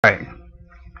Alright,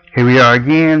 here we are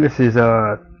again. This is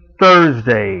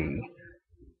Thursday,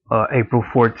 April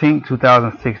 14th,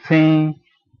 2016.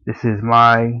 This is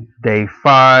my day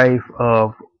 5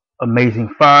 of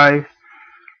Amazing5.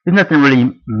 There's nothing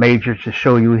really major to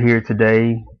show you here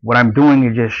today. What I'm doing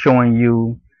is just showing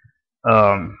you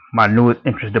my newest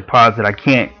interest deposit. I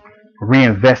can't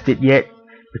reinvest it yet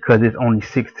because it's only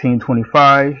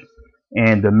 $16.25,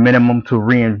 and the minimum to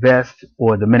reinvest,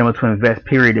 or the minimum to invest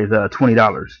period, is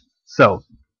 $20. So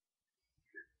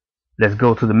let's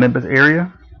go to the members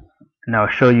area, and I'll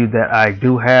show you that I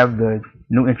do have the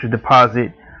new interest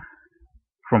deposit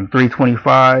from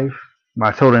 $3.25.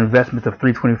 My total investment of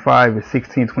 $3.25 is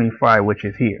 $16.25, which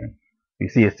is here. You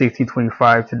see it's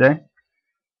 $16.25 today,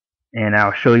 and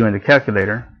I'll show you in the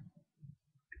calculator.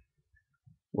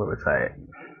 Where was I at?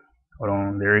 Hold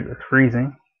on, there it is. It's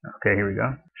freezing. Okay, here we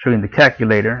go. Showing the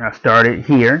calculator. I started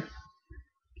here,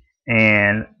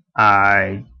 and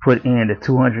I put in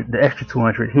the extra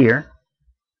 200 here.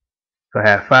 So I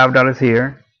have $5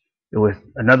 here. It was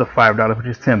another $5, which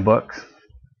is 10 bucks.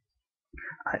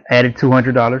 I added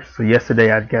 $200. So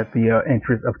yesterday I got the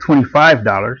interest of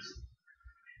 $25,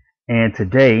 and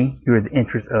today here's the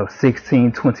interest of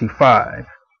 $16.25.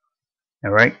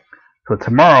 All right. So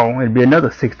tomorrow it'll be another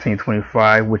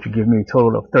 $16.25, which will give me a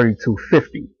total of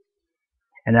 $32.50,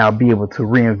 and I'll be able to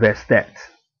reinvest that.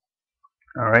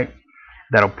 All right.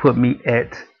 That'll put me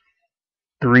at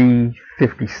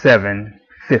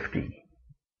 $357.50.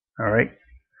 All right.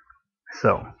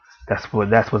 So that's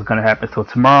what's going to happen. So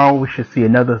tomorrow we should see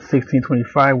another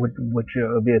 $16.25, which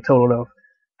will be a total of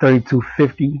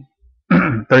 $32.50,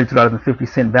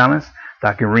 $32.50 balance that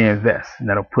I can reinvest, and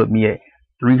that'll put me at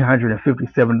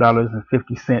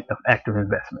 $357.50 of active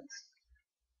investments.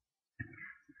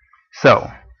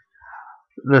 So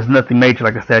there's nothing major.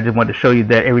 Like I said, I just wanted to show you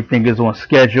that everything is on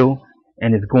schedule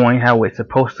and it's going how it's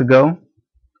supposed to go.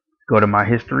 Go to my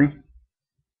history,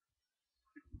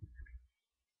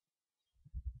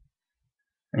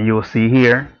 and you will see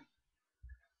here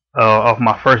off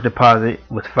my first deposit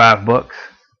was $5.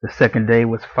 The second day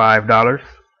was $5.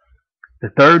 The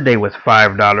third day was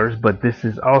 $5, but this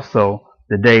is also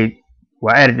the day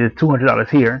where I added the $200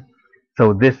 here.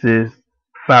 So this is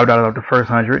 $5 off the first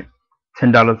 100,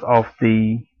 $10 off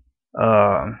the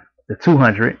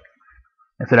 200,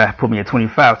 and so that put me at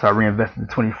 25. So I reinvested the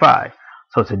 25.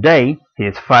 So today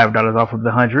it's $5 off of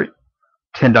the 100,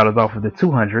 $10 off of the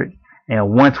 200, and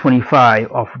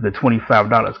 $125 off of the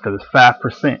 $25, because it's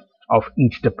 5% off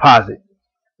each deposit.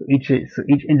 So each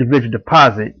individual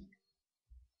deposit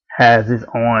has its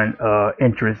own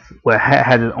interest, well,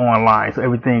 has its own line. So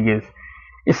everything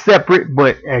is separate,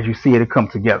 but as you see, it'll come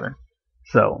together.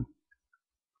 So,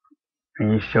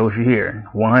 and it shows you here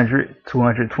 100,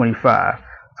 225.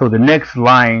 So the next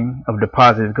line of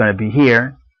deposit is going to be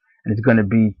here, and it's going to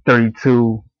be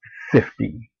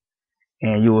 $32.50,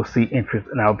 and you will see interest,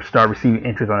 and I'll start receiving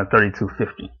interest on the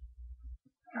 $32.50.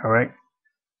 All right.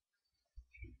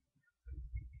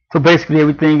 So basically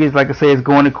everything is, like I say, is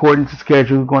going according to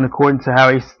schedule, going according to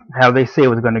how they say it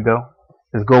was going to go.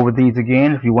 Let's go over these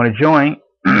again. If you want to join,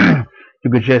 you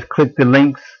could just click the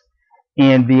links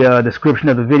in the description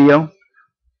of the video.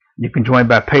 You can join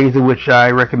by Payza, which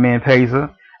I recommend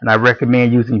Payza, and I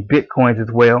recommend using Bitcoins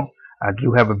as well. I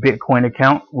do have a Bitcoin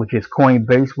account, which is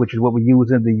Coinbase, which is what we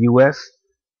use in the US.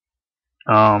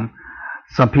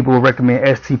 Some people will recommend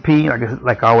STP.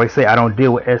 Like I always say, I don't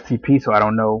deal with STP, so I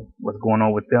don't know what's going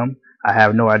on with them. I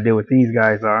have no idea what these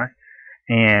guys are.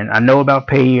 And I know about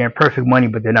Payza and Perfect Money,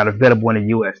 but they're not available in the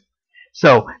US.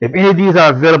 So if any of these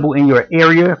are available in your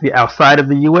area, if you're outside of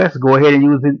the US, go ahead and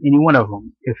use any one of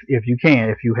them if you can.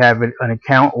 If you have an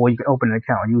account, or you can open an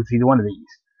account and use either one of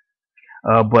these.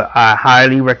 But I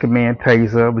highly recommend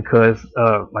Payza because,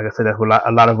 like I said, that's what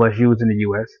a lot of us use in the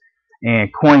US.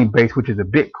 And Coinbase, which is a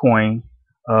Bitcoin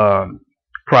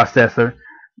processor,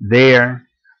 they're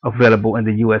available in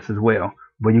the US as well.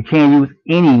 But you can't use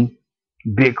any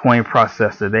Bitcoin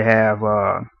processor. They have,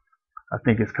 I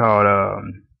think it's called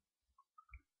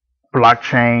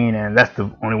Blockchain, and that's the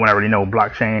only one I really know,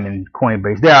 Blockchain and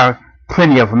Coinbase. There are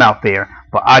plenty of them out there,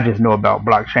 but I just know about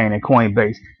Blockchain and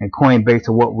Coinbase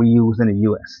are what we use in the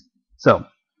US. So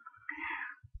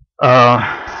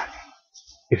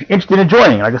if you're interested in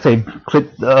joining, like I say, click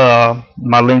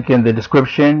my link in the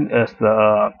description. It's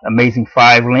the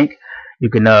Amazing5 link. You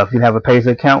can, if you have a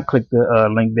Payza account, click the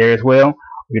link there as well.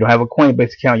 If you don't have a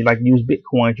Coinbase account, you like to use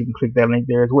Bitcoin, you can click that link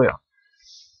there as well.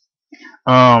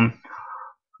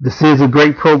 This is a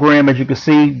great program. As you can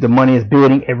see, the money is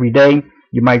building every day.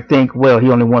 You might think, well,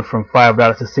 he only went from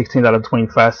 $5 to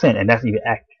 $16.25, and that's even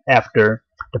after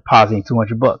depositing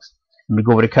 $200. Let me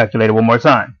go over the calculator one more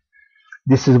time.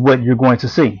 This is what you're going to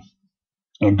see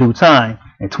in due time.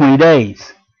 In 20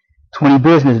 days, 20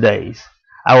 business days,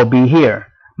 I will be here.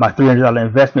 My $300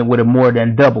 investment would have more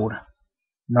than doubled.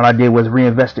 And all I did was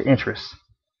reinvest the interest.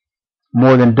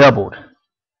 More than doubled.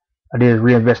 I did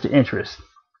reinvest the interest.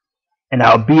 And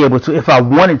I'll be able to, if I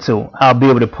wanted to, I'll be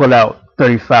able to pull out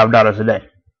 $35 a day.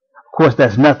 Of course,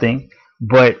 that's nothing,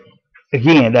 but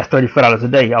again, that's $35 a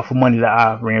day off of money that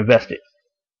I've reinvested.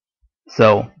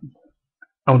 So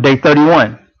on day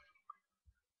 31,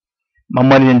 my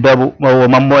money didn't double, or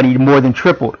my money more than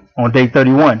tripled on day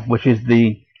 31, which is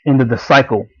the end of the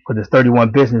cycle, because it's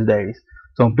 31 business days.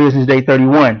 So on business day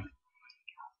 31,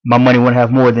 my money would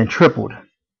have more than tripled.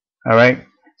 All right,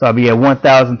 so I'll be at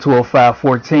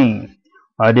 $1,205.14.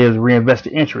 All I did is reinvest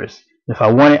the interest. If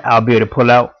I want it, I'll be able to pull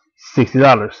out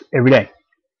 $60 every day.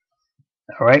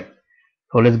 All right,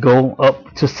 so let's go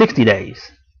up to 60 days,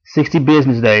 60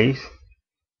 business days.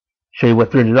 Show you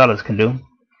what $300 can do.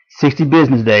 60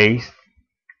 business days.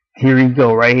 Here we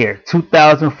go, right here,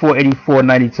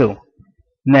 $2,484.92.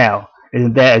 Now,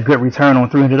 isn't that a good return on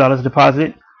 $300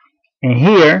 deposit? And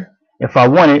here, if I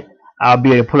want it, I'll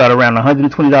be able to pull out around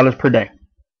 $120 per day.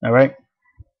 All right,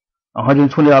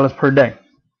 $120 per day.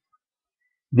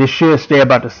 This should stay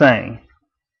about the same.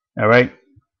 All right,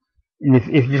 and if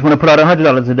you just want to put out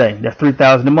 $100 a day, that's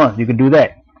 $3,000 a month. You can do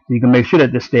that. You can make sure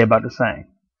that this stay about the same.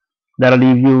 That'll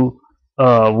leave you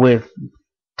with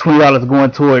 $20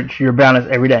 going towards your balance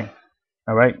every day.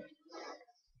 All right.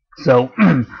 So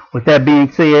with that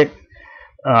being said,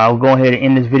 I'll go ahead and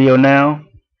end this video now.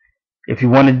 If you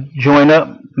want to join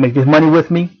up, make this money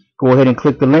with me, go ahead and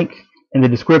click the link in the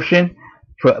description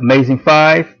for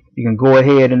Amazing5. You can go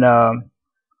ahead and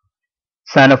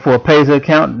sign up for a Payza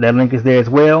account. That link is there as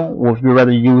well. Or if you'd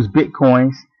rather use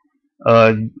Bitcoins,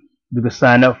 you can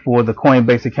sign up for the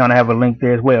Coinbase account. I have a link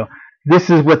there as well.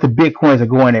 This is what the Bitcoins are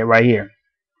going at right here.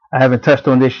 I haven't touched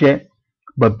on this yet,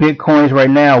 but Bitcoins right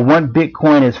now, one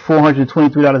Bitcoin is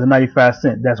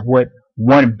 $423.95. That's what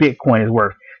one Bitcoin is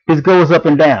worth. This goes up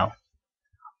and down,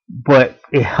 but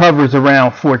it hovers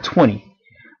around 420,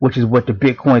 which is what the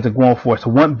Bitcoins are going for. So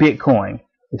one Bitcoin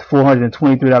is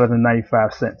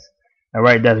 $423.95. All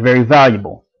right, that's very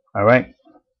valuable. All right.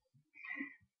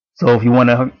 So if you want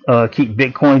to keep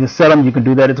Bitcoins and sell them, you can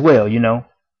do that as well, you know,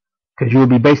 because you will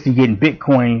be basically getting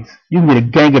Bitcoins. You can get a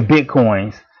gang of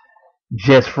Bitcoins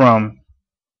just from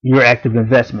your active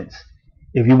investments.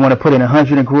 If you want to put in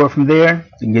 100 and grow it from there,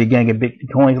 you can get a gang of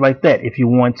Bitcoins like that. If you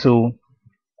want to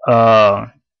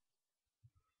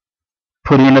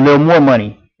put in a little more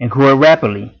money and grow it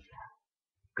rapidly,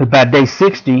 because by day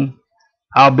 60,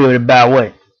 I'll be able to buy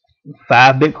what,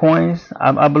 5 Bitcoins,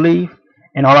 I believe,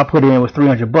 and all I put in was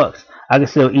 $300. I can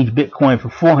sell each Bitcoin for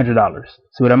 $400.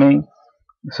 See what I mean?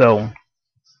 So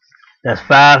that's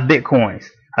 5 Bitcoins.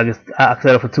 I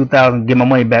sell it for $2,000, get my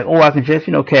money back, or I can just,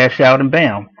 you know, cash out and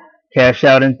bam, cash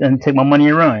out and take my money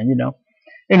and run, you know.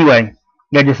 Anyway,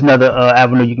 that's just another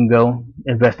avenue you can go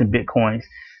invest in Bitcoins.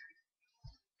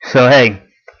 So hey,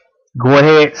 go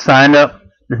ahead, sign up.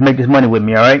 Let's make this money with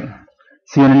me. All right.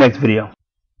 See you in the next video.